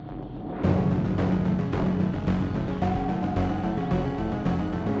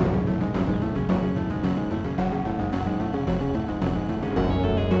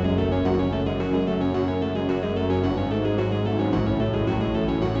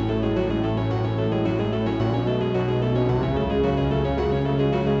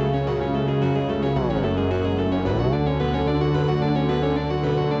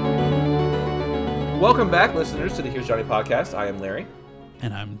Welcome back, listeners, to the Here's Johnny podcast. I am Larry.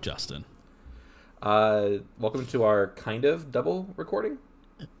 And I'm Justin. Welcome to our kind of double recording.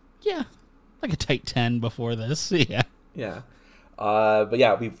 Yeah, like a tight 10 before this. Yeah. Yeah. But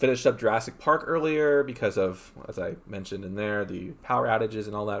yeah, we finished up Jurassic Park earlier because of, as I mentioned in there, the power outages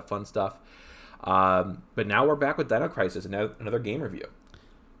and all that fun stuff. But now we're back with Dino Crisis, and another game review.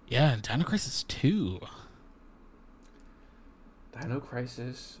 Yeah, Dino Crisis 2. Dino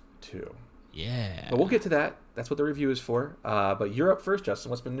Crisis 2. Yeah. But we'll get to that. That's what the review is for. But you're up first,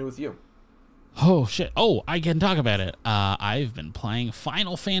 Justin. What's been new with you? Oh, shit. Oh, I can talk about it. I've been playing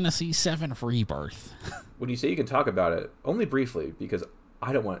Final Fantasy VII Rebirth. When you say you can talk about it, only briefly, because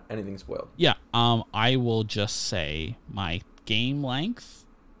I don't want anything spoiled. Yeah, I will just say my game length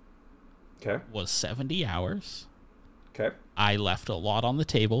was 70 hours. Okay. I left a lot on the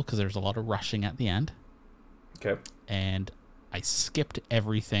table because there's a lot of rushing at the end. Okay. And I skipped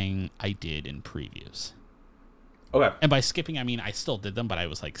everything I did in previews. Okay. And by skipping, I mean I still did them, but I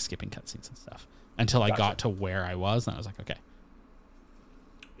was like skipping cutscenes and stuff until I got to where I was, and I was like, okay.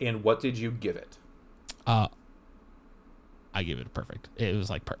 And what did you give it? I gave it a perfect. It was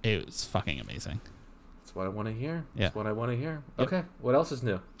like it was fucking amazing. That's what I want to hear. Yeah. That's what I want to hear. Yep. Okay. What else is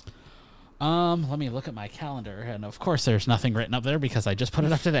new? Let me look at my calendar, and of course, there's nothing written up there because I just put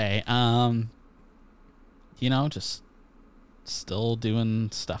it up today. Just still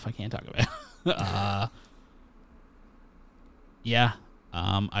doing stuff I can't talk about. Yeah.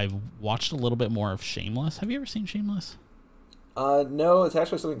 I've watched a little bit more of Shameless. Have you ever seen Shameless? No, it's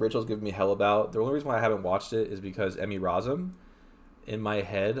actually something Rachel's giving me hell about. The only reason why I haven't watched it is because Emmy Rossum, in my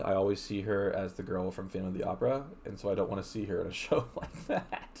head, I always see her as the girl from Phantom of the Opera, and so I don't want to see her in a show like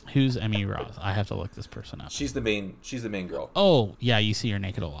that. Who's Emmy Ross? I have to look this person up. She's the main girl. Oh, yeah, you see her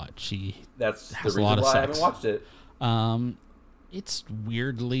naked a lot. That's has the reason a lot of why sex. I haven't watched it. It's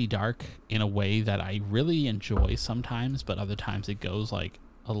weirdly dark in a way that I really enjoy sometimes, but other times it goes like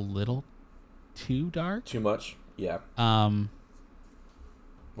a little too dark. Too much? Yeah. Well,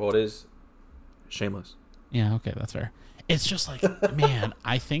 it is Shameless. Yeah, okay, that's fair. It's just like, man,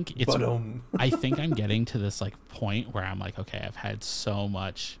 I think I think I'm getting to this like point where I'm like, okay, I've had so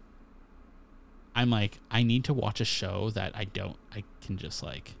much. I'm like, I need to watch a show that I can just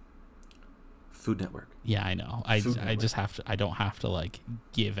like. Food Network. Yeah, I know. I just have to. I don't have to like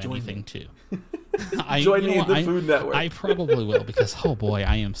give anything to. Join me in the Food Network. I probably will because oh boy,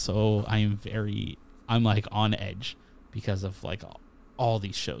 I'm like on edge because of like all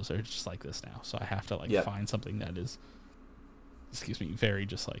these shows are just like this now. So I have to like find something that is, very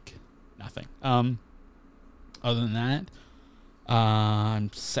just like nothing. Other than that,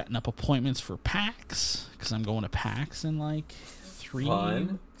 I'm setting up appointments for PAX because I'm going to PAX in like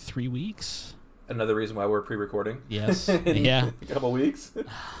 3 weeks. Another reason why we're pre-recording. Yes. In yeah. a couple weeks.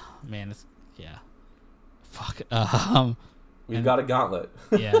 Man, fuck. We've got a gauntlet.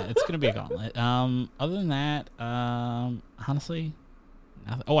 Yeah, it's gonna be a gauntlet. Other than that, honestly,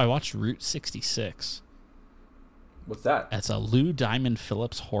 nothing. Oh, I watched Route 66. What's that? It's a Lou Diamond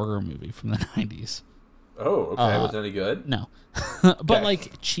Phillips horror movie from the 90s. Oh, okay. Was it any good? No, but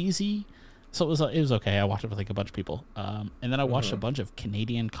like cheesy. So it was okay. I watched it with like a bunch of people, and then I watched a bunch of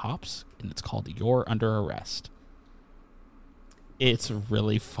Canadian cops, and it's called You're Under Arrest. It's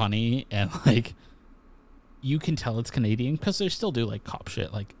really funny, and like you can tell it's Canadian because they still do like cop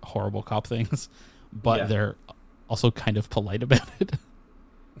shit, like horrible cop things, but they're also kind of polite about it,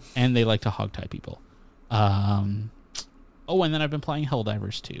 and they like to hogtie people. And then I've been playing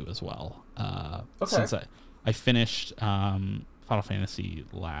Helldivers 2 as well. Since I finished Final Fantasy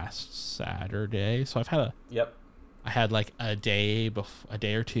last Saturday, so I've had I had like a day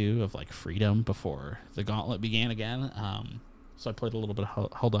or two of like freedom before the gauntlet began again. So I played a little bit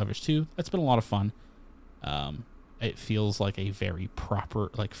of Helldivers 2. That's been a lot of fun. It feels like a very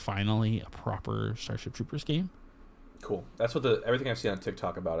proper, like finally a proper Starship Troopers game. Cool. That's what everything I've seen on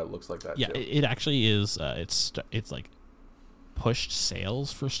TikTok about it looks like that. Yeah, too. it actually is. It's like pushed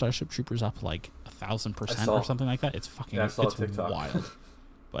sales for Starship Troopers up like 1,000% or something like that. It's fucking it's wild.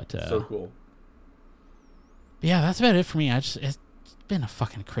 But so cool. Yeah, that's about it for me. It's been a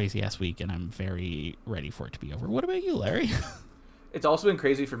fucking crazy ass week, and I'm very ready for it to be over. What about you, Larry? It's also been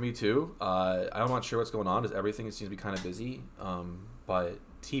crazy for me too. I'm not sure what's going on. Is everything seems to be kind of busy. But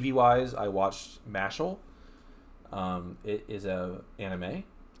TV wise, I watched Mashal. It is a anime,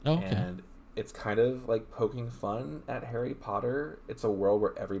 and it's kind of like poking fun at Harry Potter. It's a world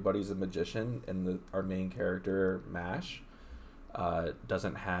where everybody's a magician, and our main character Mash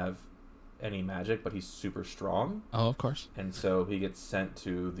doesn't have any magic, but he's super strong. Oh, of course. And so he gets sent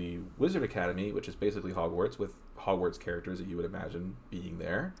to the Wizard Academy, which is basically Hogwarts, with Hogwarts characters that you would imagine being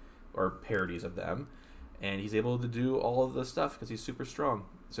there. or parodies of them, and he's able to do all of the stuff because he's super strong.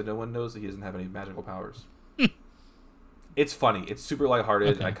 So no one knows that he doesn't have any magical powers. It's funny. It's super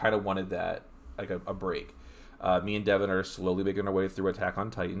lighthearted. Okay. I kind of wanted that, like a break. Me and Devin are slowly making our way through Attack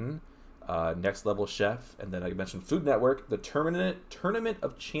on Titan, Next Level Chef, and then I mentioned Food Network, the Tournament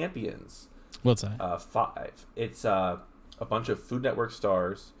of Champions. What's that? 5. It's a bunch of Food Network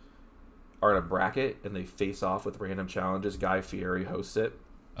stars are in a bracket, and they face off with random challenges. Guy Fieri hosts it.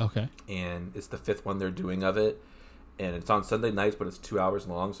 Okay. And it's the 5th one they're doing of it. And it's on Sunday nights, but it's 2 hours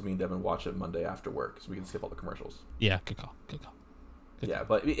long, so me and Devin watch it Monday after work, so we can skip all the commercials. Yeah, good call. Yeah,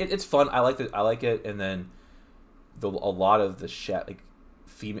 but it's fun. I like it, and then a lot of the chef, like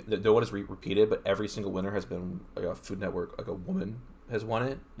female, no one is repeated, but every single winner has been like a Food Network, like a woman has won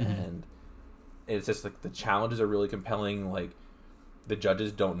it, and it's just like the challenges are really compelling. Like the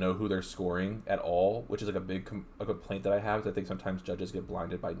judges don't know who they're scoring at all, which is like a big a complaint that I have. Because I think sometimes judges get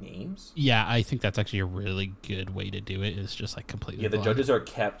blinded by names. Yeah, I think that's actually a really good way to do it. Is just like completely. Yeah, the blind. Judges are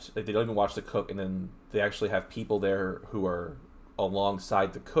kept. Like, they don't even watch the cook, and then they actually have people there who are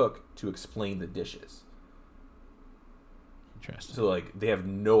alongside the cook to explain the dishes. Interesting. So like they have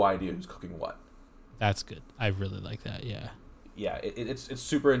no idea who's cooking what. That's good. I really like that. Yeah. Yeah, it's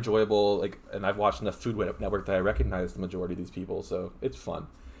super enjoyable. Like, and I've watched enough Food Network that I recognize the majority of these people, so it's fun.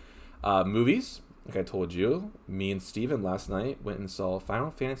 Movies, like I told you, me and Steven last night went and saw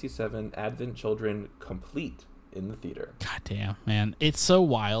Final Fantasy VII Advent Children complete in the theater. God damn, man, it's so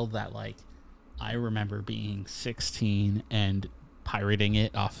wild that like I remember being 16 and pirating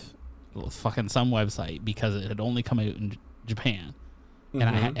it off fucking some website because it had only come out in Japan,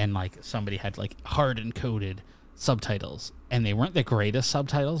 and like somebody had like hard encoded subtitles, and they weren't the greatest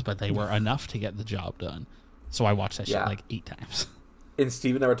subtitles, but they were enough to get the job done. So I watched that shit like 8 times. And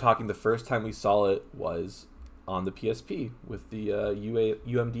Steve and I were talking, the first time we saw it was on the PSP with the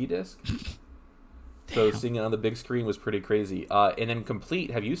UMD disc. So seeing it on the big screen was pretty crazy. And then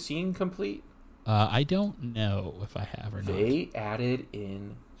Complete, have you seen Complete? I don't know if I have or not. They added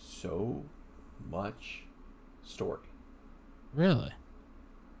in so much story. Really?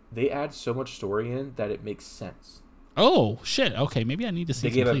 They add so much story in that it makes sense. Oh, shit. Okay, maybe I need to see.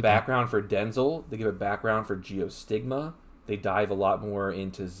 They give a background for Denzel. They give a background for Geostigma. They dive a lot more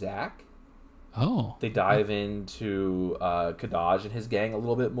into Zack. Oh. They dive into Kadaj and his gang a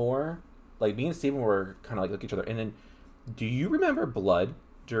little bit more. Like, me and Steven were kind of like look at each other. And then, do you remember Blood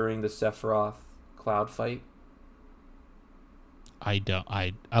during the Sephiroth Cloud fight? I don't.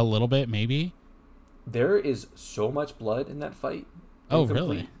 A little bit, maybe. There is so much blood in that fight. Oh,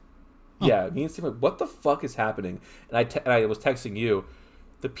 really? Huh. Yeah, me and Steve were like, what the fuck is happening? And I was texting you,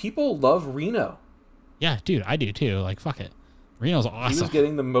 the people love Reno. Yeah, dude, I do too. Like, fuck it. Reno's awesome. He was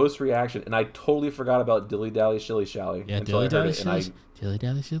getting the most reaction, and I totally forgot about Dilly Dally Shilly Shally. Yeah, Dilly Dally Shilly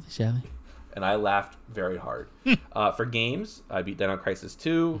Shally. And I laughed very hard. For games, I beat Dino Crisis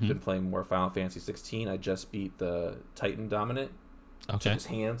 2. Been playing more Final Fantasy 16. I just beat the Titan Dominant. Okay. Took his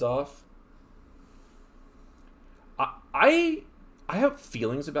hands off. I have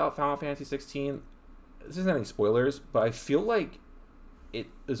feelings about Final Fantasy 16. This isn't any spoilers, but I feel like it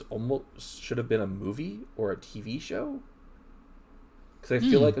is almost should have been a movie or a TV show. Because I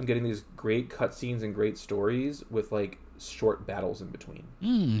feel like I'm getting these great cutscenes and great stories with like short battles in between.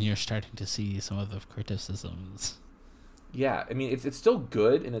 You're starting to see some of the criticisms. Yeah, I mean it's still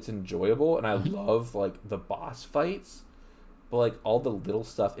good and it's enjoyable, and I love like the boss fights, but like all the little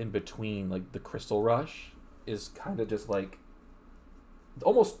stuff in between, like the Crystal Rush, is kind of just like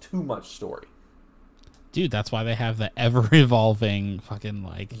almost too much story. Dude, that's why they have the ever-evolving fucking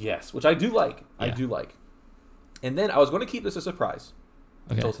like... Yes, which I do like. Yeah. I do like. And then I was going to keep this a surprise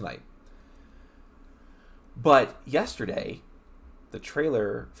until tonight. But yesterday, the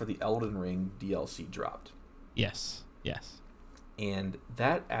trailer for the Elden Ring DLC dropped. Yes. And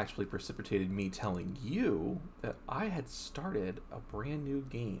that actually precipitated me telling you that I had started a brand new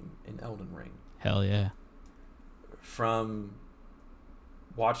game in Elden Ring. Hell yeah. From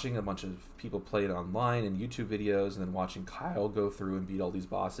watching a bunch of people play it online and YouTube videos, and then watching Kyle go through and beat all these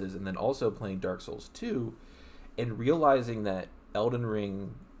bosses, and then also playing Dark Souls 2, and realizing that Elden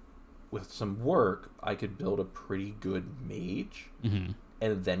Ring, with some work, I could build a pretty good mage and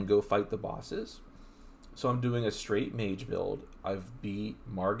then go fight the bosses. So I'm doing a straight mage build. I've beat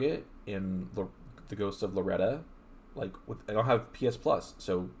Margit in the Ghost of Loretta. Like, I don't have PS Plus,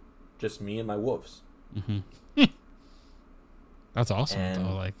 so just me and my wolves. That's awesome. And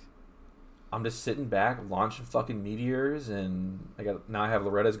though. Like, I'm just sitting back, launching fucking meteors, and I have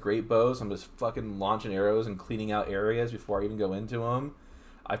Loretta's great bow, so I'm just fucking launching arrows and cleaning out areas before I even go into them.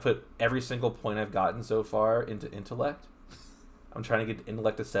 I put every single point I've gotten so far into intellect. I'm trying to get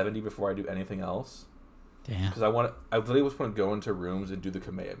intellect to 70 before I do anything else. Damn. Because I really just want to go into rooms and do the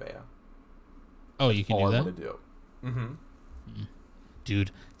Kamehameha. Oh, you can do that? I want to do. Mm-hmm.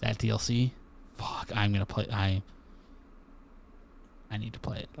 Dude, that DLC, fuck, I'm going to play. I need to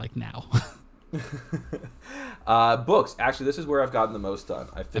play it, like, now. Books. Actually, this is where I've gotten the most done.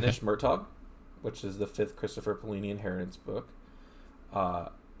 I finished Murtaugh, which is the 5th Christopher Paolini inheritance book.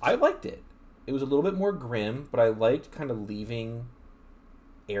 I liked it. It was a little bit more grim, but I liked kind of leaving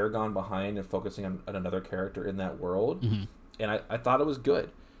Aragon behind and focusing on another character in that world. Mm-hmm. And I thought it was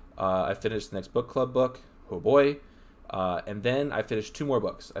good. I finished the next book club book. Oh boy. And then I finished 2 more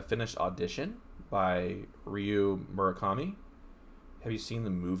books. I finished Audition by Ryu Murakami. Have you seen the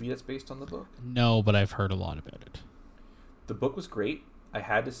movie that's based on the book? No, but I've heard a lot about it. The book was great. I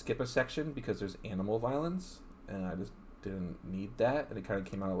had to skip a section because there's animal violence, and I just didn't need that, and it kind of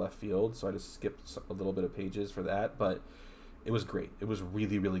came out of left field, so I just skipped a little bit of pages for that, but it was great. It was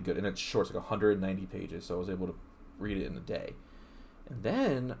really, really good, and it's short. It's like 190 pages, so I was able to read it in a day. And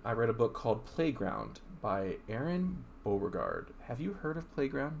then I read a book called Playground by Aaron Beauregard. Have you heard of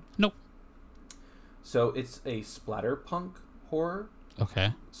Playground? Nope. So it's a splatterpunk horror.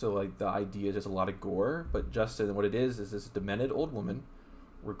 Okay. So like the idea is just a lot of gore, but Justin, what it is this demented old woman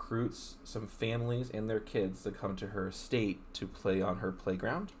recruits some families and their kids to come to her estate to play on her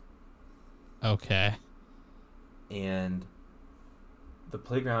playground. Okay. And the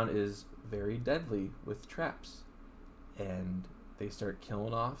playground is very deadly with traps, and they start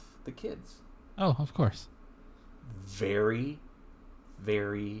killing off the kids. Oh, of course. Very,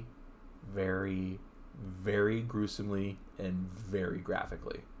 very, very, very gruesomely and very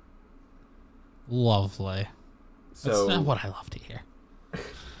graphically. Lovely. So, that's not what I love to hear.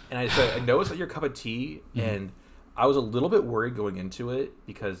 And I know it's not your cup of tea, and I was a little bit worried going into it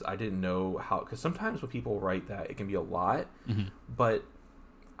because I didn't know how. Because sometimes when people write that, it can be a lot. Mm-hmm. But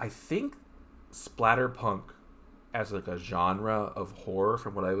I think splatterpunk as like a genre of horror,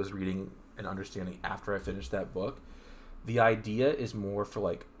 from what I was reading and understanding after I finished that book, the idea is more for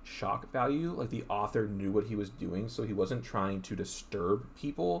like shock value. Like the author knew what he was doing, so he wasn't trying to disturb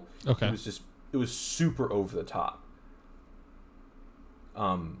people. Okay. It was super over the top.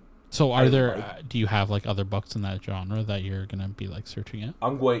 So do you have like other books in that genre that you're gonna be like searching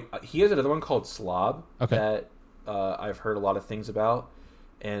at? He has another one called Slob. Okay. That I've heard a lot of things about,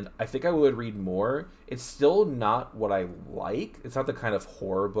 and I think I would read more. It's still not what I like. It's not the kind of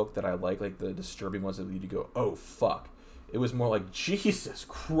horror book that I like the disturbing ones that lead you to go, oh fuck. It was more like, Jesus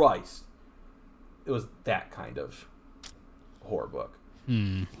Christ. It was that kind of horror book.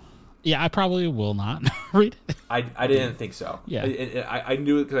 Yeah, I probably will not read it. I didn't think so. Yeah. I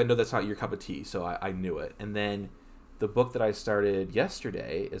knew it because I know that's not your cup of tea, so I knew it. And then the book that I started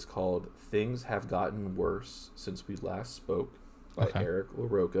yesterday is called Things Have Gotten Worse Since We Last Spoke by Eric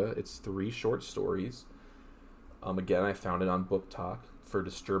LaRocca. It's 3 short stories. Again, I found it on Book Talk for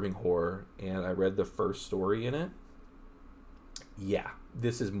disturbing horror, and I read the first story in it. Yeah,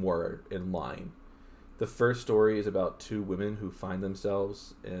 this is more in line. The first story is about 2 women who find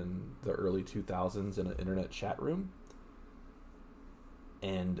themselves in the early 2000s in an internet chat room.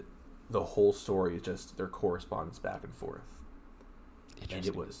 And the whole story is just their correspondence back and forth. And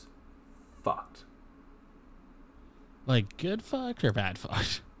it was fucked. Like good fucked or bad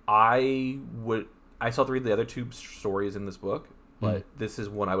fucked? I still have to read the other 2 stories in this book, but this is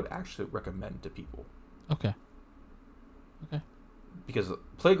one I would actually recommend to people. Okay. Because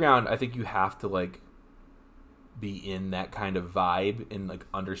Playground, I think you have to like be in that kind of vibe and like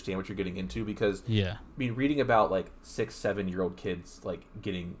understand what you're getting into, because I mean, reading about like 6-7-year-old kids like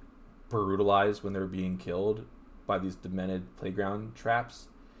getting brutalized when they're being killed by these demented playground traps,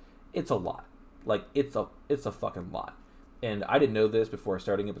 it's a lot. Like it's a fucking lot. And I didn't know this before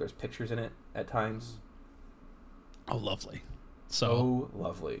starting it, but there's pictures in it at times. Oh, lovely. So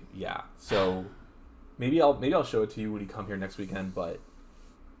lovely. Yeah. So maybe I'll show it to you when you come here next weekend, but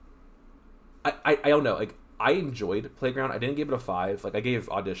I don't know. Like I enjoyed Playground. I didn't give it a 5. Like I gave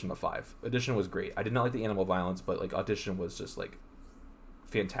Audition a 5. Audition was great. I did not like the animal violence, but like Audition was just like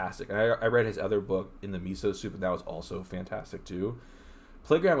fantastic. I read his other book, In the Miso Soup, and that was also fantastic too.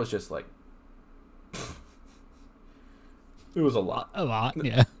 Playground was just like it was a lot.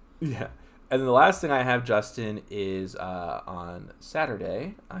 Yeah. Yeah. And then the last thing I have, Justin, is on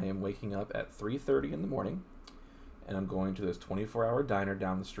Saturday, I am waking up at 3:30 in the morning, and I'm going to this 24-hour diner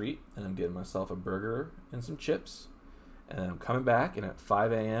down the street, and I'm getting myself a burger and some chips, and I'm coming back, and at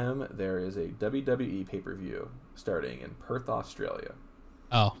 5 a.m. there is a WWE pay-per-view starting in Perth, Australia.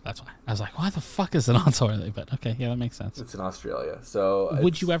 Oh, that's why. I was like, why the fuck is it on toilet? But okay, yeah, that makes sense. It's in Australia. So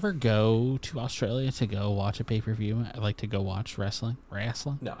would you ever go to Australia to go watch a pay-per-view? Like to go watch wrestling?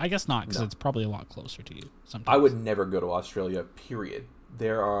 No. I guess not, because it's probably a lot closer to you sometimes. I would never go to Australia, period.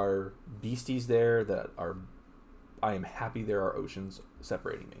 There are beasties there that are... I am happy there are oceans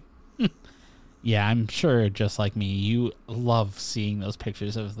separating me. Yeah, I'm sure, just like me, you love seeing those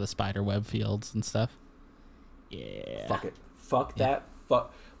pictures of the spider web fields and stuff. Yeah. Fuck it. Fuck that.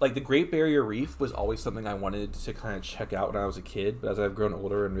 Fuck. Like, the Great Barrier Reef was always something I wanted to kind of check out when I was a kid, but as I've grown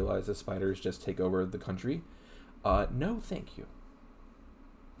older and realized that spiders just take over the country, no thank you.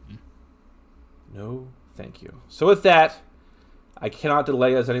 No thank you. So with that, I cannot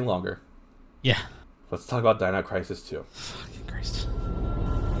delay us any longer. Yeah. Let's talk about Dino Crisis 2. Fucking Christ.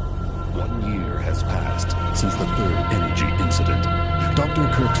 1 year has passed since the third energy incident. Dr.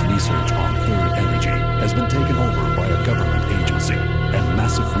 Kirk's research on third energy has been taken over by a government agency, and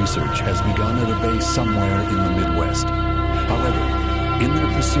massive research has begun at a base somewhere in the Midwest. However, in their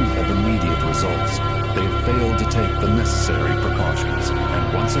pursuit of immediate results, they have failed to take the necessary precautions,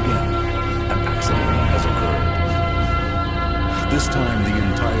 and once again, an accident has occurred. This time, the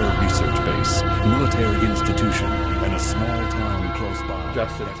entire research base, military institution, and a small town close by.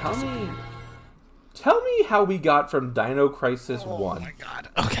 Justin, tell me how we got from Dino Crisis 1 Oh my god.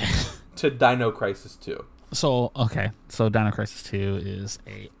 Okay. to Dino Crisis 2. So Dino Crisis 2 is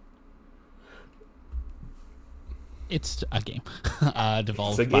it's a game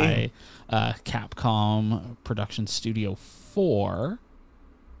developed by Capcom Production Studio 4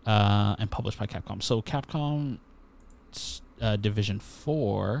 and published by Capcom. So Capcom Division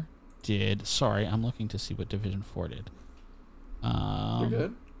 4 did... Sorry, I'm looking to see what Division 4 did. You're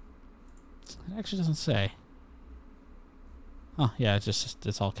good. It actually doesn't say. Oh, yeah,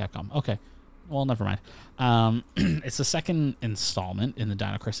 it's all Capcom. Okay. Well, never mind. It's the second installment in the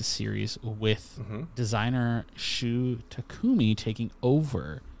Dino Crisis series with designer Shu Takumi taking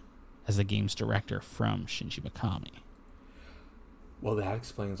over as the game's director from Shinji Mikami. Well, that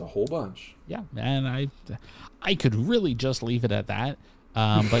explains a whole bunch. Yeah, and I could really just leave it at that.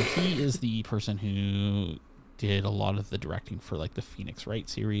 But he is the person who did a lot of the directing for like the Phoenix Wright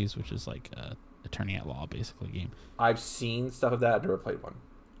series, which is like a Attorney at Law basically game. I've seen stuff of that. I've never played one.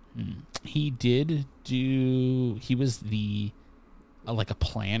 He was the like a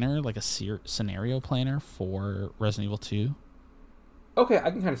planner, like a scenario planner for Resident Evil 2. Okay,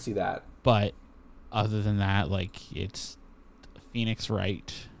 I can kind of see that. But other than that, like it's Phoenix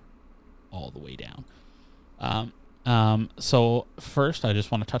Wright all the way down. So first, I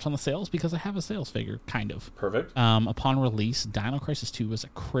just want to touch on the sales because I have a sales figure, kind of. Perfect. Upon release, Dino Crisis 2 was a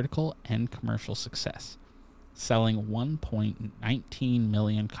critical and commercial success, selling 1.19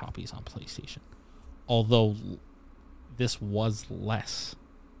 million copies on PlayStation. Although this was less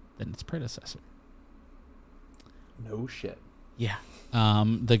than its predecessor. No shit. Yeah.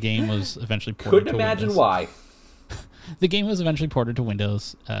 The game was eventually ported Couldn't to imagine Windows. why. The game was eventually ported to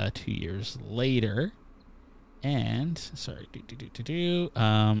Windows 2 years later. And sorry, oh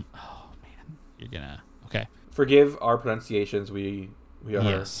man, you're gonna okay. Forgive our pronunciations. We are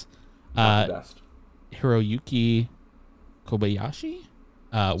yes. not the best. Hiroyuki Kobayashi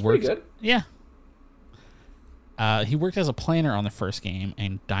That's worked. pretty good. Yeah. He worked as a planner on the first game,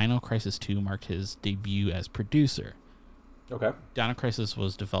 and Dino Crisis 2 marked his debut as producer. Okay. Dino Crisis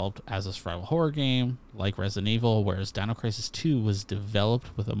was developed as a survival horror game, like Resident Evil, whereas Dino Crisis 2 was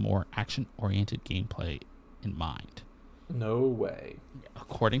developed with a more action-oriented gameplay in mind. No way.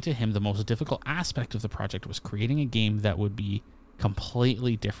 According to him, the most difficult aspect of the project was creating a game that would be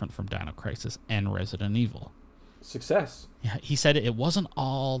completely different from Dino Crisis and Resident Evil. Success. Yeah, he said it wasn't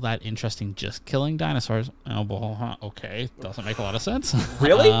all that interesting just killing dinosaurs. Oh, well, okay, doesn't make a lot of sense.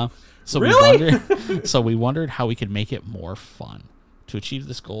 Really? We wondered how we could make it more fun. To achieve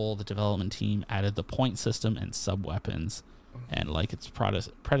this goal, the development team added the point system and sub-weapons. And like its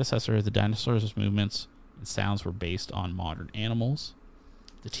predecessor, the dinosaurs' movements and sounds were based on modern animals.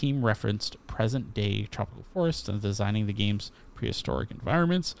 The team referenced present-day tropical forests and designing the game's prehistoric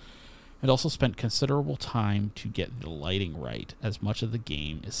environments, and also spent considerable time to get the lighting right, as much of the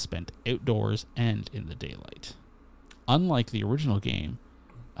game is spent outdoors and in the daylight. Unlike the original game,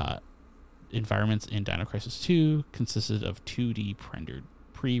 environments in Dino Crisis 2 consisted of 2D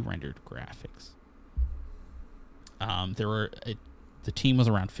pre-rendered graphics. The team was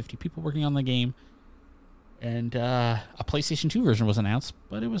around 50 people working on the game, and a PlayStation 2 version was announced,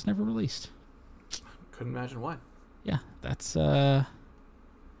 but it was never released. Couldn't imagine why. Yeah, that's...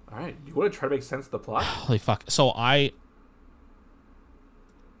 All right, you want to try to make sense of the plot? Holy fuck. So I'm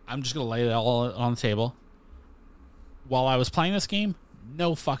just going to lay it all on the table. While I was playing this game,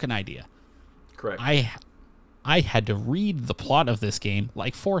 no fucking idea. Correct. I had to read the plot of this game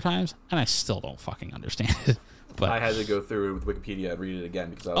like 4 times, and I still don't fucking understand it. But I had to go through with Wikipedia and read it again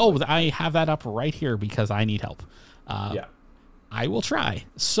because I was I have that up right here because I need help. yeah. I will try.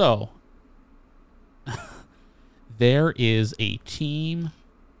 So there is a team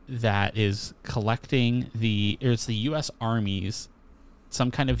that is collecting it's the U.S. Army's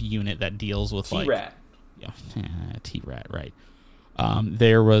some kind of unit that deals with T-Rat. T-Rat, right.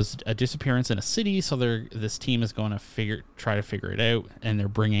 There was a disappearance in a city, so this team is going to try to figure it out, and they're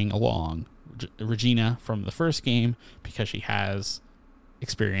bringing along Regina from the first game because she has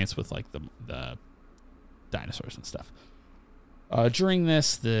experience with like the dinosaurs and stuff. During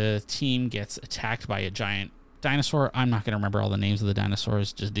this, the team gets attacked by a giant dinosaur. I'm not going to remember all the names of the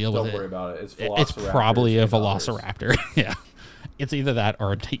dinosaurs. Just deal with it. Don't worry about it. It's probably a velociraptor. Yeah, it's either that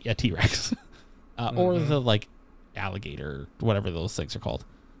or a T-Rex, or the like alligator, whatever those things are called.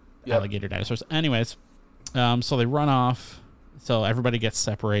 Yep. Alligator dinosaurs. Anyways, so they run off. So everybody gets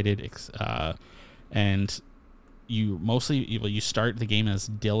separated, and you start the game as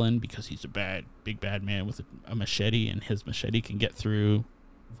Dylan because he's a big bad man with a machete, and his machete can get through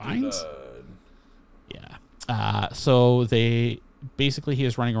vines. Yeah. So he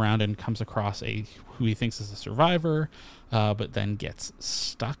is running around and comes across who he thinks is a survivor, but then gets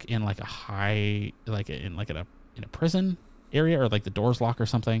stuck in like in a prison area, or like the door's locked or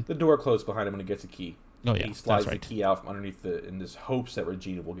something. The door closed behind him when he gets a key. Oh yeah, he slides the key out from underneath in this hopes that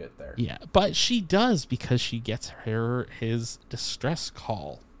Regina will get there. Yeah, but she does because she gets his distress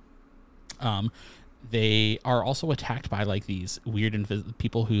call. They are also attacked by like these weird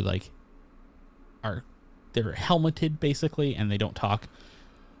people who like they're helmeted basically, and they don't talk.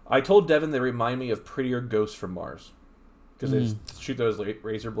 I told Devin they remind me of prettier ghosts from Mars because they shoot those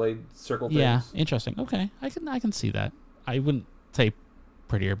razor blade circle things. Yeah, interesting. Okay, I can see that. I wouldn't say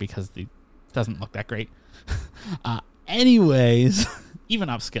prettier because the doesn't look that great. Anyways, even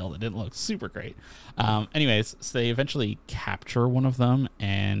upscaled, it didn't look super great. Anyways, so they eventually capture one of them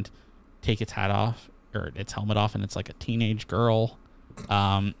and take its hat off, or its helmet off, and it's like a teenage girl.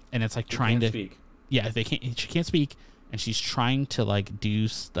 And it's like trying to speak. Yeah, she can't speak, and she's trying to like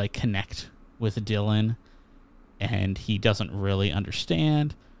connect with Dylan, and he doesn't really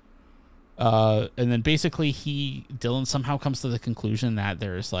understand. And then basically Dylan somehow comes to the conclusion that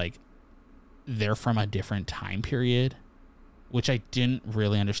they're from a different time period, which I didn't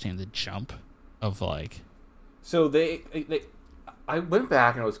really understand the jump of like. So I went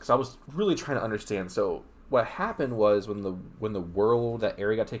back and because I was really trying to understand. So what happened was when the world, that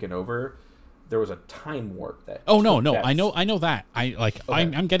area got taken over, there was a time warp that. Oh no, I know that.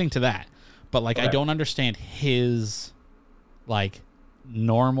 I'm getting to that, but like I don't understand his like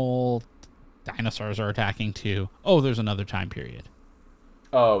normal dinosaurs are attacking to. Oh, there's another time period.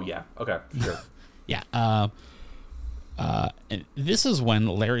 Oh yeah. Okay. Sure. Yeah. And this is when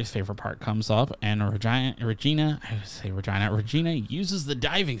Larry's favorite part comes up, and Regina uses the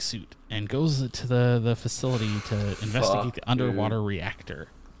diving suit and goes to the facility to investigate the underwater reactor.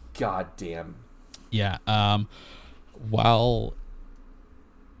 God damn. Yeah. While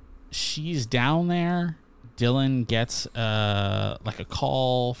she's down there, Dylan gets like a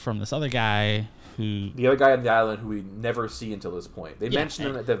call from this other guy. The other guy on the island who we never see until this point. They mention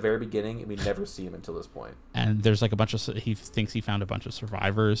him at the very beginning, and we never see him until this point. And there's like he thinks he found a bunch of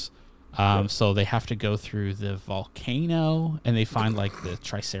survivors. So they have to go through the volcano, and they find like the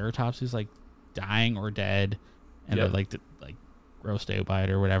Triceratops who's like dying or dead, and they're like grossed out by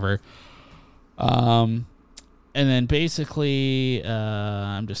it or whatever. And then basically,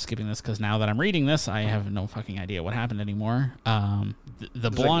 I'm just skipping this because now that I'm reading this, I have no fucking idea what happened anymore.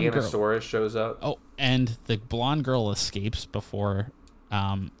 The blonde girl shows up. Oh, and the blonde girl escapes before,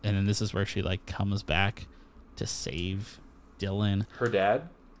 and then this is where she like comes back to save Dylan. Her dad?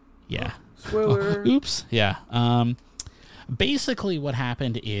 Yeah. Oh, spoiler. Oops. Yeah. Basically, what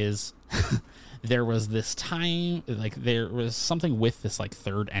happened is there was this time, like there was something with this like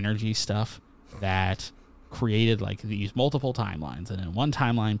third energy stuff that created like these multiple timelines, and in one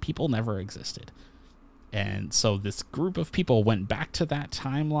timeline people never existed, and so this group of people went back to that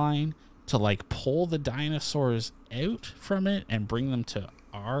timeline to like pull the dinosaurs out from it and bring them to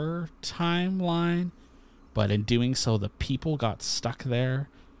our timeline, but in doing so the people got stuck there,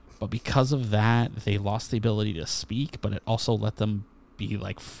 but because of that they lost the ability to speak, but it also let them be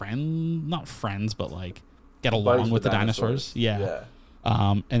like not friends but like get along with the dinosaurs. Yeah.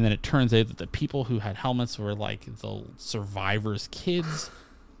 And then it turns out that the people who had helmets were like the survivors' kids,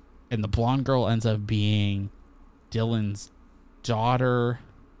 and the blonde girl ends up being Dylan's daughter.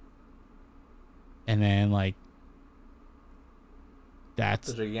 And then like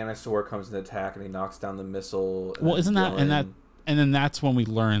That's the Giganosaur comes to attack and he knocks down the missile. Well, isn't that and then that's when we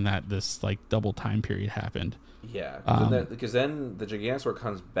learn that this like double time period happened. Yeah, because then the Giganosaur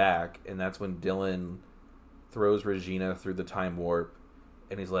comes back, and that's when Dylan throws Regina through the time warp,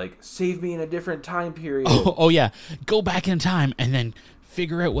 and he's like, "Save me in a different time period." Oh yeah, go back in time and then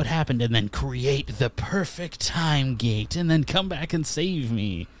figure out what happened, and then create the perfect time gate, and then come back and save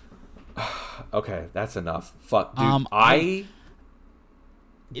me. Okay, that's enough. Fuck, dude.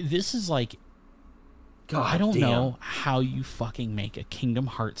 This is like, God, I don't damn. know how you fucking make a Kingdom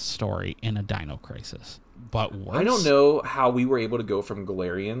Hearts story in a Dino Crisis, but worse. I don't know how we were able to go from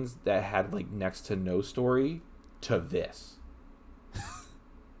Galarians that had like next to no story to this.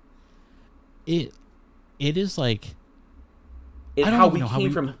 It is like, It's how we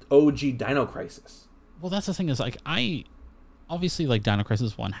came from OG Dino Crisis. Well, that's the thing is like obviously like Dino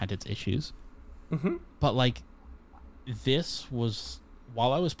Crisis 1 had its issues, but like this was,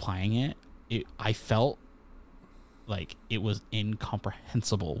 while I was playing it, I felt like it was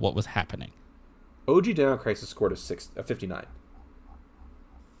incomprehensible what was happening. OG Dino Crisis scored a 59.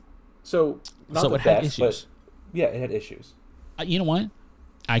 So not the it best, had issues. But yeah, it had issues. You know what?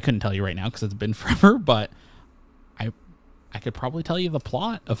 I couldn't tell you right now because it's been forever, but I could probably tell you the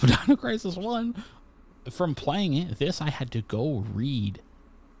plot of Dino Crisis 1 from playing it. This I had to go read.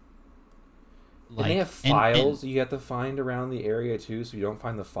 And they have files you have to find around the area too, so if you don't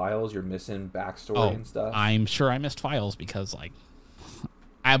find the files, you're missing backstory and stuff. I'm sure I missed files because like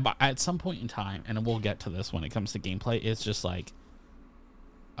at some point in time, and we'll get to this when it comes to gameplay, it's just like,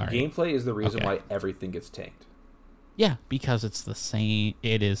 all right, gameplay is the reason why everything gets tanked. Yeah, because it's the same.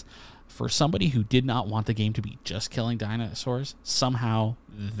 It is, for somebody who did not want the game to be just killing dinosaurs, somehow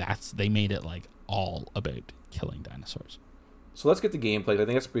they made it like all about killing dinosaurs. So let's get to gameplay. I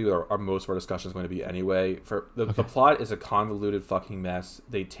think that's probably our most of our discussion is going to be anyway. The plot is a convoluted fucking mess.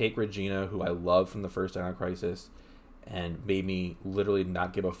 They take Regina, who I love from the first Dino Crisis, and made me literally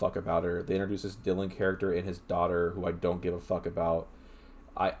not give a fuck about her. They introduce this Dylan character and his daughter, who I don't give a fuck about.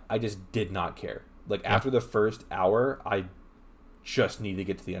 I just did not care. Like, after the first hour, I just need to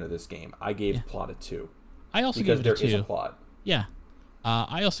get to the end of this game. I gave plot a 2. I also because gave it a 2. There is a plot. Yeah.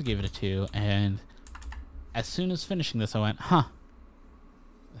 I also gave it a 2, and as soon as finishing this, I went,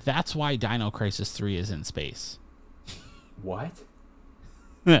 that's why Dino Crisis 3 is in space. What?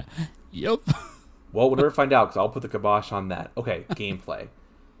 Yep. Well, we'll never find out, because I'll put the kibosh on that. Okay, gameplay.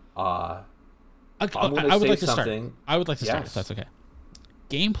 I would like to start, if that's okay.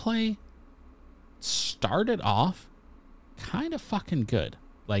 Gameplay started off kind of fucking good.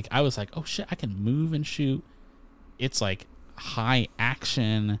 Like, I was like, oh shit, I can move and shoot. It's like high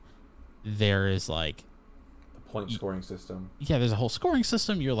action. There is like the point scoring system. Yeah, there's a whole scoring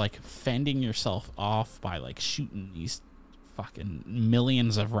system. You're like fending yourself off by like shooting these fucking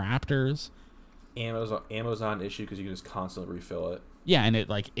millions of raptors. Ammo's not an issue because you can just constantly refill it. Yeah, and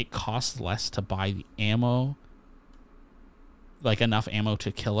it costs less to buy the ammo, like enough ammo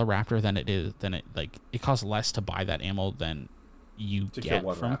to kill a raptor it costs less to buy that ammo than you get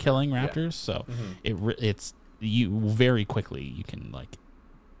from killing raptors. So it's you very quickly you can like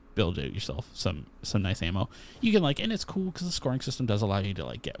build out yourself some nice ammo. You can and it's cool because the scoring system does allow you to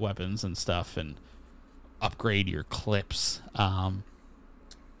like get weapons and stuff and upgrade your clips.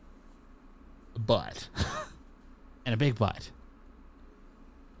 But and a big but.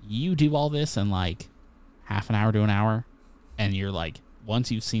 You do all this in like half an hour to an hour, and you're like,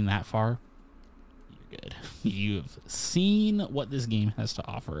 once you've seen that far, you're good. You've seen what this game has to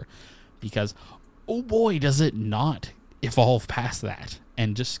offer, because oh boy, does it not evolve past that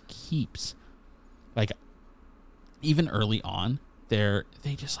and just keeps like, even early on, they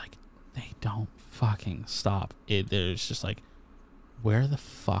don't fucking stop. There's just like, where the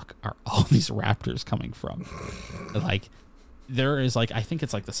fuck are all these raptors coming from? Like, there is like, I think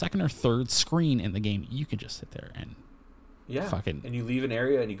it's like the second or third screen in the game. You can just sit there and and you leave an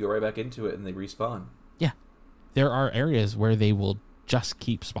area and you go right back into it and they respawn. Yeah, there are areas where they will just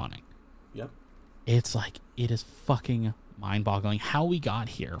keep spawning. Yep. It's like, it is fucking mind-boggling how we got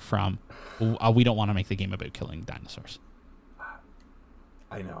here from we don't want to make the game about killing dinosaurs.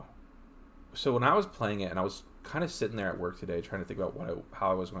 I know. So when I was playing it, and I was kind of sitting there at work today trying to think about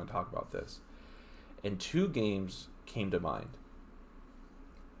how I was going to talk about this, and 2 games came to mind.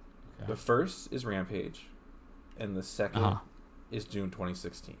 Okay. The first is Rampage, and the second is Dune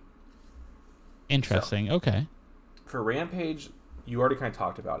 2016. Interesting. So, okay. For Rampage, you already kind of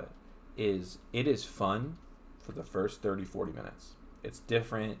talked about it. It is fun for the first 30-40 minutes. It's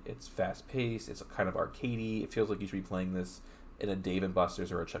different. It's fast-paced. It's kind of arcadey. It feels like you should be playing this in a Dave &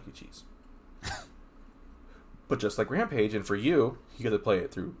 Buster's or a Chuck E. Cheese. But just like Rampage, and for you get to play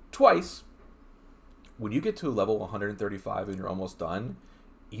it through twice. When you get to level 135 and you're almost done,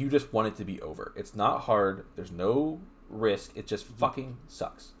 you just want it to be over. It's not hard. There's no risk. It just fucking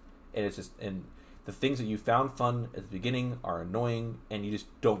sucks. And it's just, and the things that you found fun at the beginning are annoying, and you just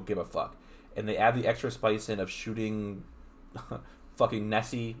don't give a fuck. And they add the extra spice in of shooting fucking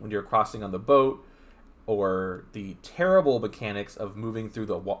Nessie when you're crossing on the boat, or the terrible mechanics of moving through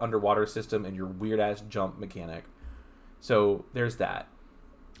the underwater system and your weird ass jump mechanic. So there's that.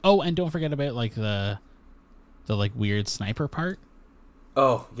 Oh, and don't forget about like the like weird sniper part.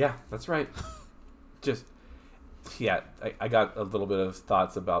 Oh yeah, that's right. Just yeah, I got a little bit of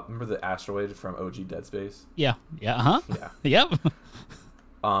thoughts about, remember the asteroid from OG Dead Space? Yeah. Yeah. Yeah. Yep.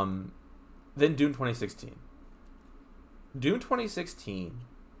 Then Dune 2016. Dune 2016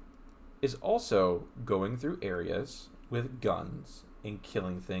 is also going through areas with guns and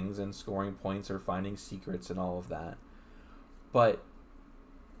killing things and scoring points or finding secrets and all of that. But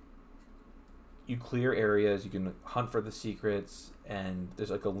you clear areas, you can hunt for the secrets, and there's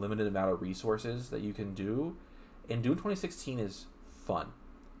like a limited amount of resources that you can do. And Dune 2016 is fun.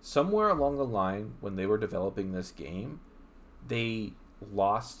 Somewhere along the line, when they were developing this game, they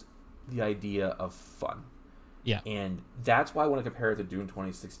lost the idea of fun. Yeah. And that's why I want to compare it to Dune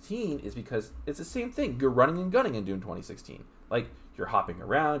 2016, is because it's the same thing. You're running and gunning in Dune 2016. Like, you're hopping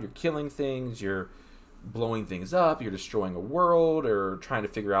around, you're killing things, you're blowing things up, you're destroying a world, or trying to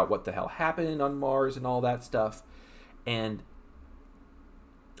figure out what the hell happened on Mars and all that stuff. And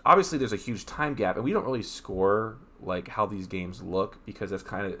obviously there's a huge time gap, and we don't really score like how these games look, because that's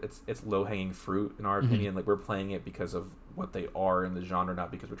kind of, it's low-hanging fruit in our opinion. Like, we're playing it because of what they are in the genre, not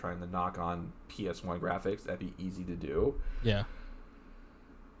because we're trying to knock on PS1 graphics. That'd be easy to do. Yeah.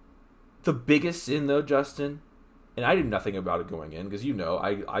 The biggest sin, though, Justin, and I knew nothing about it going in, because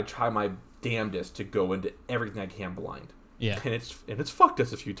I try my damnedest to go into everything I can blind. Yeah. And it's fucked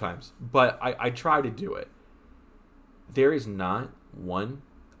us a few times, but I try to do it. There is not one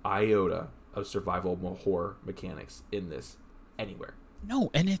iota of survival horror mechanics in this anywhere. No,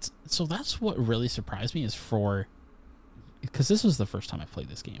 and that's what really surprised me, is because this was the first time I played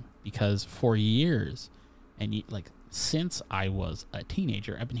this game, because for years, and like since I was a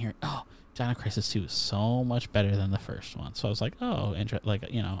teenager, I've been hearing, oh, Dino Crisis 2 is so much better than the first one. So I was like, oh,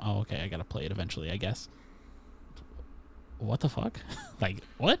 okay, I gotta play it eventually, I guess. What the fuck? Like,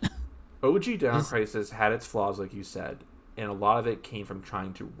 what? OG Dino Crisis had its flaws, like you said, and a lot of it came from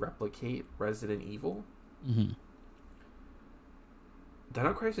trying to replicate Resident Evil. Mm-hmm.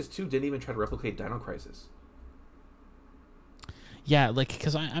 Dino Crisis 2 didn't even try to replicate Dino Crisis. Yeah, like,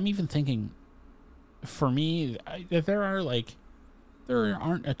 because I'm even thinking, for me, there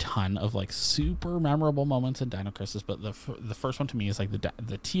aren't a ton of like super memorable moments in Dino Crisis, but the first one to me is like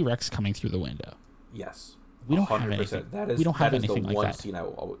the T-Rex coming through the window. Yes, we don't have anything. We don't have anything like that. Scene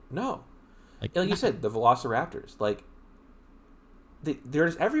no, like you said, the Velociraptors, like they're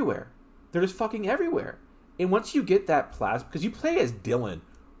just everywhere. They're just fucking everywhere. And once you get that plasma, because you play as Dylan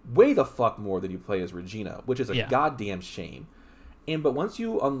way the fuck more than you play as Regina, which is a goddamn shame. But once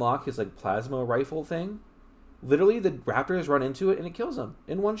you unlock his like plasma rifle thing, literally the raptors run into it and it kills them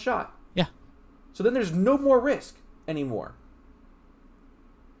in one shot. Yeah. So then there's no more risk anymore.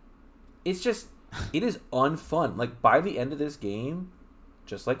 It's just, it is unfun. Like, by the end of this game,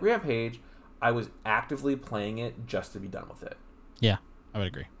 just like Rampage, I was actively playing it just to be done with it. Yeah, I would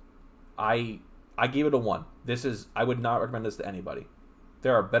agree. I gave it a 1. I would not recommend this to anybody.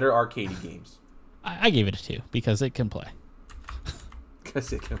 There are better arcade games. I gave it a 2 because it can play.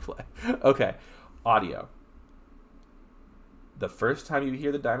 Because it can play. Okay. Audio. The first time you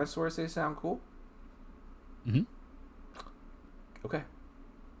hear the dinosaurs, they sound cool? Mm-hmm. Okay.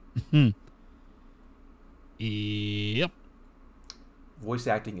 Yep. Voice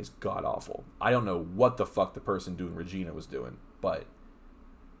acting is god-awful. I don't know what the fuck the person doing Regina was doing, but...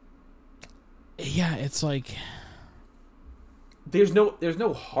 Yeah, it's like... There's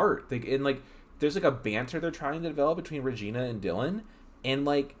no heart. There's like a banter they're trying to develop between Regina and Dylan, and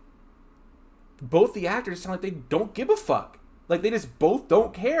like both the actors sound like they don't give a fuck. Like, they just both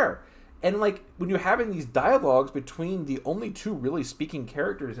don't care. And like when you're having these dialogues between the only two really speaking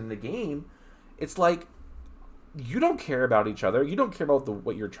characters in the game, it's like you don't care about each other. You don't care about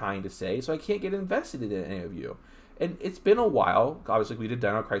what you're trying to say, so I can't get invested in any of you. And it's been a while. Obviously, we did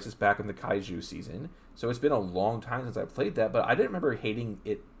Dino Crisis back in the Kaiju season, so it's been a long time since I played that, but I didn't remember hating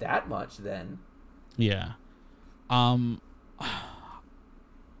it that much then. Yeah. No,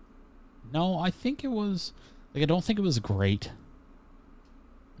 I think it was... Like, I don't think it was great,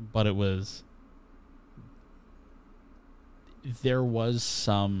 but it was... There was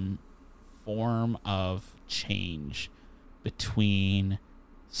some form of change between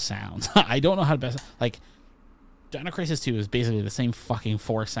sounds. I don't know how to best, like, Dino Crisis 2 is basically the same fucking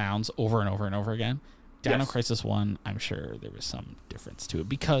 4 sounds over and over and over again. Dino Crisis 1, I'm sure there was some difference to it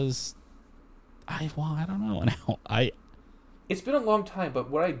because I don't know now. It's been a long time,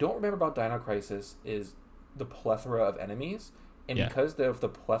 but what I don't remember about Dino Crisis is the plethora of enemies, and because of the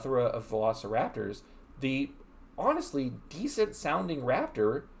plethora of velociraptors, the honestly decent sounding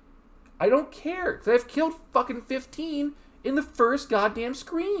raptor, I don't care because I've killed fucking 15 in the first goddamn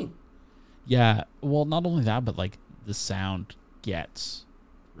screen. Yeah, well, not only that, but like the sound gets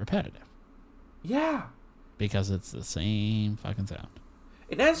repetitive. Yeah, because it's the same fucking sound.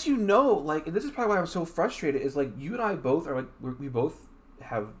 And as you know, like, and this is probably why I'm so frustrated, is like you and I both are like we both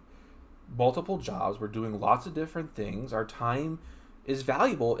have multiple jobs. We're doing lots of different things. Our time is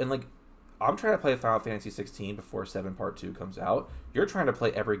valuable, and like I'm trying to play Final Fantasy 16 before 7 Part 2 comes out. You're trying to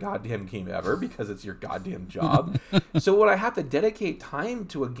play every goddamn game ever because it's your goddamn job. So when I have to dedicate time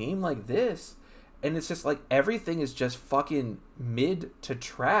to a game like this, and it's just like everything is just fucking mid to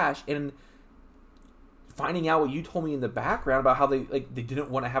trash, and finding out what you told me in the background about how they didn't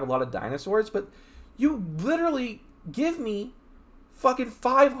want to have a lot of dinosaurs, but you literally give me fucking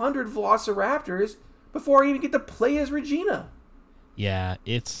 500 velociraptors before I even get to play as Regina. Yeah,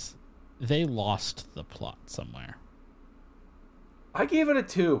 they lost the plot somewhere. I gave it a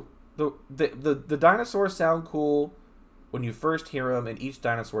 2. The dinosaurs sound cool when you first hear them, and each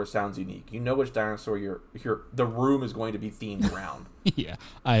dinosaur sounds unique. You know which dinosaur the room is going to be themed around. Yeah,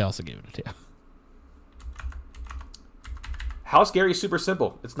 I also gave it a 2. How scary is super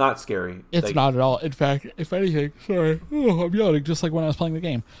simple. It's not scary. It's not at all. In fact, if anything, sorry, I'm yawning just like when I was playing the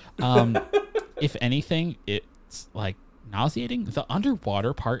game. If anything, it's like nauseating. The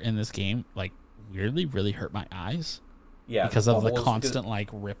underwater part in this game, like, weirdly really hurt my eyes. Yeah, because of the constant like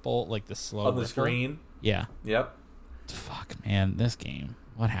ripple, like the slow on the ripple. screen. Yeah. Yep. Fuck, man, this game.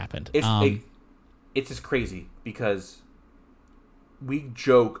 What happened? It's just crazy because we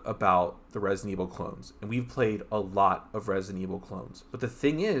joke about the Resident Evil clones, and we've played a lot of Resident Evil clones. But the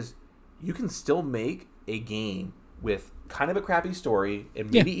thing is, you can still make a game with kind of a crappy story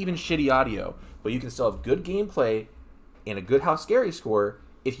and maybe even shitty audio, but you can still have good gameplay and a good How Scary score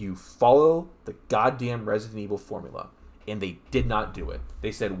if you follow the goddamn Resident Evil formula. And they did not do it.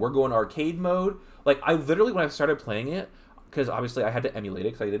 They said, we're going arcade mode. Like, I literally, when I started playing it, because obviously I had to emulate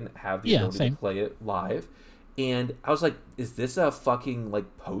it because I didn't have the ability to play it live. And I was like, is this a fucking,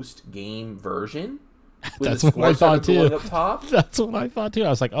 like, post-game version? That's what I thought, too. Up top? That's what I thought, too. I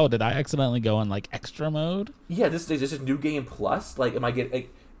was like, oh, did I accidentally go in, like, extra mode? Yeah, this is New Game Plus. Like, am I getting...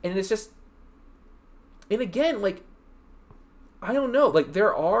 Like, and it's just... And again, like, I don't know. Like,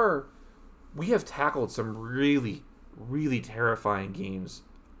 we have tackled some really, really terrifying games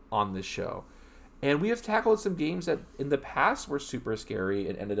on this show. And we have tackled some games that in the past were super scary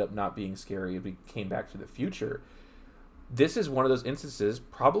and ended up not being scary if we came back to the future. This is one of those instances,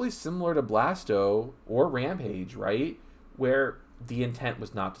 probably similar to Blasto or Rampage, right? Where the intent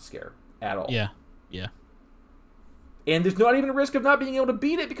was not to scare at all. Yeah. And there's not even a risk of not being able to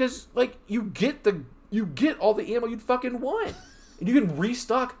beat it because, like, you get all the ammo you'd fucking want. And you can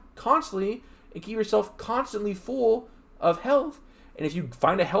restock constantly and keep yourself constantly full of health. And if you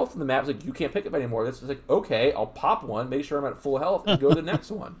find a health in the map, it's like, you can't pick up anymore. That's like, okay, I'll pop one, make sure I'm at full health, and go to the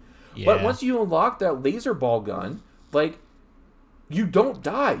next one. Yeah. But once you unlock that laser ball gun, like, you don't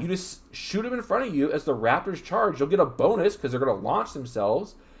die. You just shoot them in front of you as the raptors charge. You'll get a bonus because they're going to launch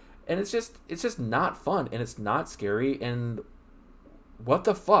themselves. And it's just not fun, and it's not scary, and what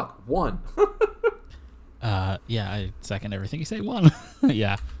the fuck? 1. Yeah, I second everything you say. 1.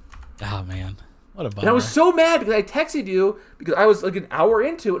 Yeah. Oh, man. What a bummer. And I was so mad because I texted you because I was like an hour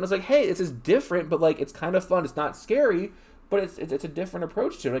into it, and I was like, hey, this is different, but like it's kind of fun. It's not scary, but it's a different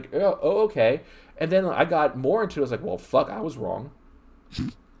approach to it. Like, oh, okay. And then I got more into it. I was like, well, fuck, I was wrong.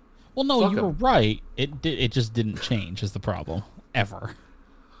 Well, no, you were right. It just didn't change is the problem. Ever.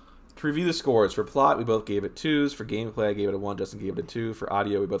 To review the scores, for plot, we both gave it 2s. For gameplay, I gave it a 1. Justin gave it a 2. For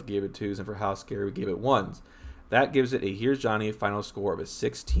audio, we both gave it 2s. And for How Scary, we gave it 1s. That gives it a Here's Johnny final score of a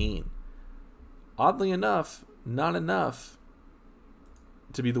 16. Oddly enough, not enough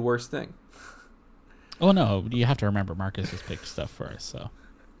to be the worst thing. Oh, no. You have to remember Marcus has picked stuff for us, so.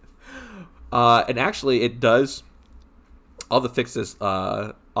 And actually, it does... I'll have to fix this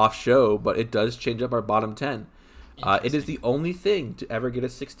off show, but it does change up our bottom 10. It is the only thing to ever get a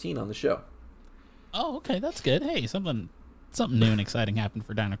 16 on the show. Oh, okay. That's good. Hey, something new and exciting happened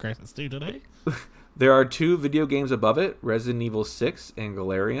for Dino Crisis 2 today. There are 2 video games above it, Resident Evil 6 and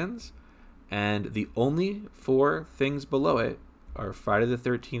Galarians. And the only 4 things below it are Friday the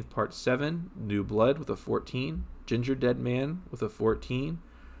 13th Part 7, New Blood with a 14, Ginger Dead Man with a 14,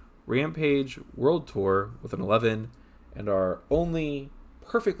 Rampage World Tour with an 11, and our only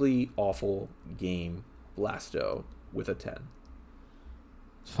perfectly awful game, Blasto, with a 10.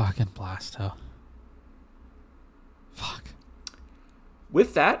 Fucking Blasto. Fuck.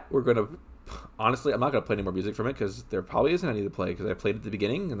 With that, we're going to... Honestly, I'm not going to play any more music from it because there probably isn't any to play because I played at the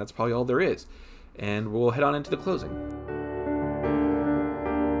beginning, and that's probably all there is. And we'll head on into the closing.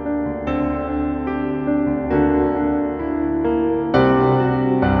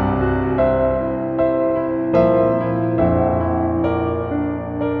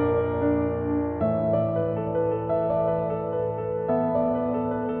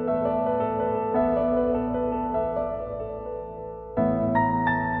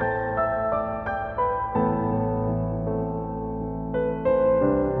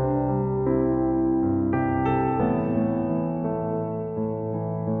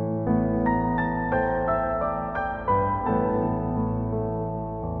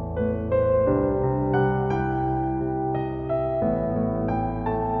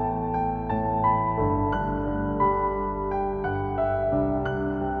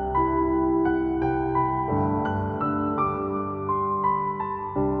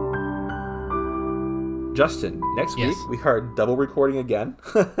 Justin, next week we are double recording again.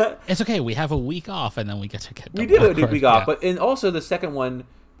 It's okay. We have a week off, and then we get to get. We did a week off, but and also the second one,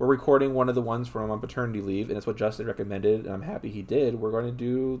 we're recording one of the ones from on paternity leave, and it's what Justin recommended, and I'm happy he did. We're going to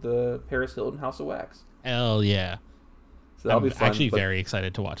do the Paris Hilton House of Wax. Hell yeah! So that'll be fun. Actually, very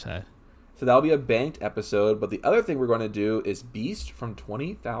excited to watch that. So that'll be a banked episode. But the other thing we're going to do is Beast from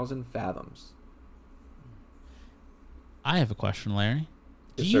 20,000 Fathoms. I have a question, Larry.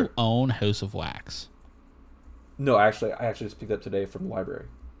 Do Yes, you sir. own House of Wax? No, I actually just picked it up today from the library.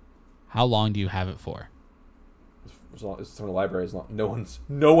 How long do you have it for? It's from the library. No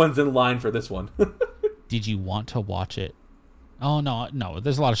one's in line for this one. Did you want to watch it? Oh no.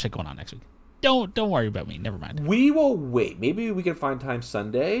 There's a lot of shit going on next week. Don't worry about me. Never mind. We will wait. Maybe we can find time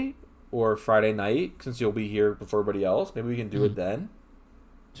Sunday or Friday night since you'll be here before everybody else. Maybe we can do it then.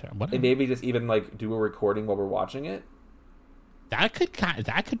 Sure. Whatever. And maybe just even like do a recording while we're watching it. That could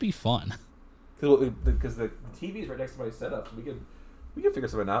be fun. Because the TV's right next to my setup, so we can figure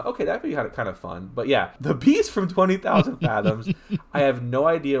something out. Okay, that'd be kind of fun. But yeah, The Beast from 20,000 Fathoms. I have no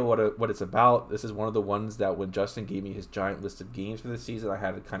idea what it's about. This is one of the ones that when Justin gave me his giant list of games for this season, I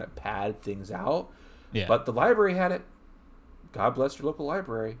had to kind of pad things out. Yeah. But the library had it. God bless your local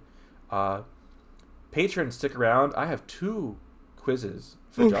library. Patrons, stick around. I have 2 quizzes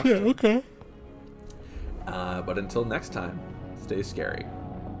for Justin. Okay. But until next time, stay scary.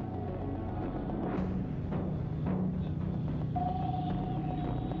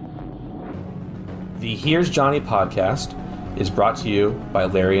 The Here's Johnny podcast is brought to you by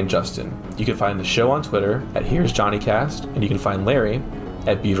Larry and Justin. You can find the show on Twitter at Here's JohnnyCast, and you can find Larry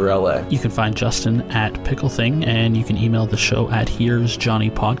at BeaverLA. You can find Justin at PickleThing, and you can email the show at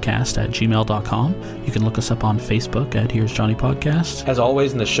here'sjohnnypodcast@gmail.com. You can look us up on Facebook at Here's Johnny Podcast. As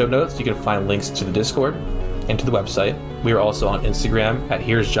always, in the show notes, you can find links to the Discord and to the website. We are also on Instagram at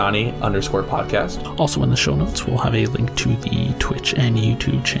Here's Johnny_podcast. Also in the show notes, we'll have a link to the Twitch and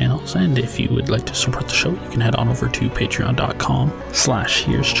YouTube channels. And if you would like to support the show, you can head on over to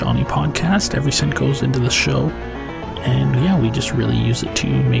patreon.com/Here's Johnny Podcast. Every cent goes into the show. And yeah, we just really use it to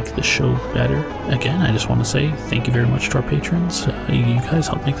make the show better. Again, I just want to say thank you very much to our patrons. You guys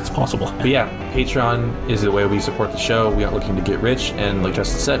help make this possible. But yeah, Patreon is the way we support the show. We aren't looking to get rich. And like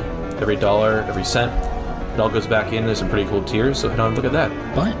Justin said, every dollar, every cent, it all goes back in. There's some pretty cool tiers, so head on and look at that.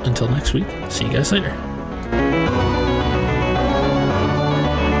 But until next week, see you guys later.